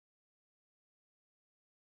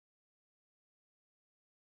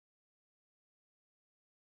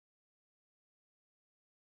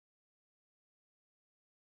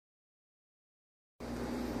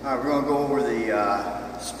We're going to go over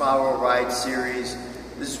the spiral ride series.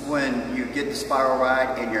 This is when you get the spiral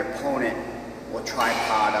ride and your opponent will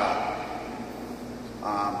tripod up.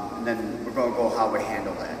 And then we're going to go how we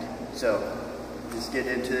handle that. So let's get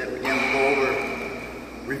into it. Again, we'll go over,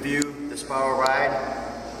 review the spiral ride.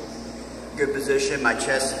 Good position, my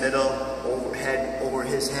chest middle, overhead, over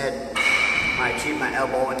his head. I keep my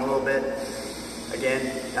elbow in a little bit.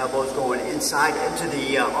 Again, elbow's going inside into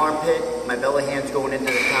the armpit. My belly hand's going into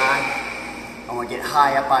the thigh. I want to get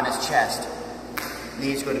high up on his chest.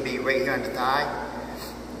 Knee's going to be right here on the thigh.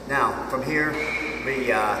 Now, from here,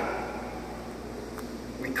 we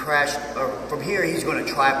crash, or from here he's going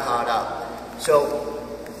to tripod up. So,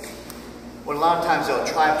 what a lot of times they'll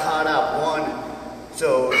tripod up, one,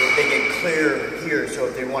 so they get clear here. So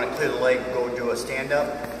if they want to clear the leg, go do a stand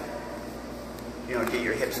up. You know, get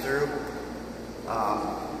your hips through.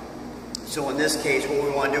 So in this case, what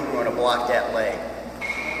we want to do, we're going to block that leg.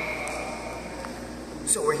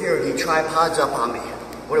 So we're here, he tripods up on me.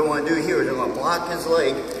 What I want to do here is I'm going to block his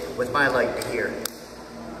leg with my leg here.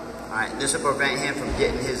 Alright, this will prevent him from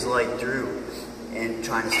getting his leg through and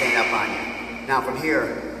trying to stand up on you. Now from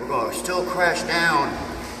here, we're going to still crash down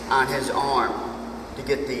on his arm to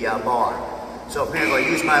get the bar. So from here, I'm going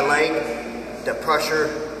to use my leg, the pressure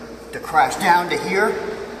to crash down to here.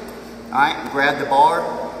 Alright, and grab the bar.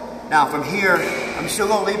 Now from here, I'm still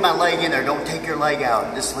going to leave my leg in there. Don't take your leg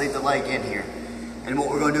out. Just leave the leg in here. And what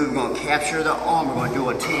we're going to do, we're going to capture the arm. We're going to do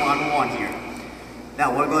a 2-on-1 here.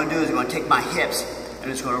 Now what we're going to do is we're going to take my hips and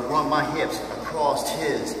it's going to run my hips across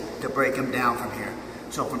his to break him down from here.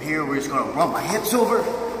 So from here, we're just going to run my hips over,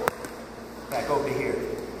 back over to here.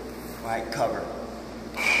 Right, cover.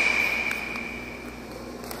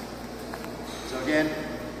 So again,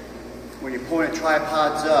 when your opponent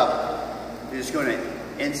tripods up, you're just going to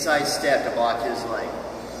inside step to block his leg.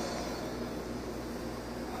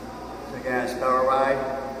 So again, spiral ride,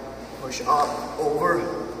 push up, over,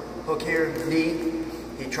 hook here, knee.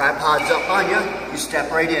 He tripods up on you, you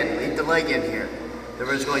step right in, leave the leg in here. Then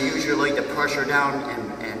we're just going to use your leg to pressure down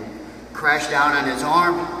and crash down on his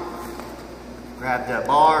arm. Grab the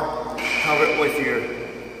bar, cover it with your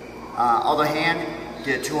other hand,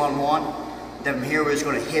 get a 2-on-1. Then from here, we're just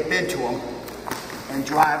going to hip into him and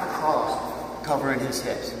drive across, covering his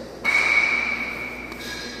hips.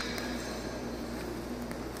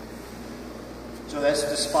 So that's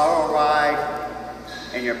the spiral ride,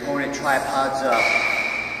 and your opponent tripods up.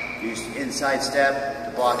 Use inside step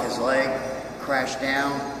to block his leg, crash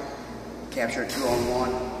down, capture a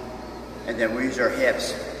 2-on-1, and then we use our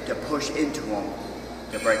hips to push into him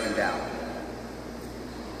to break him down.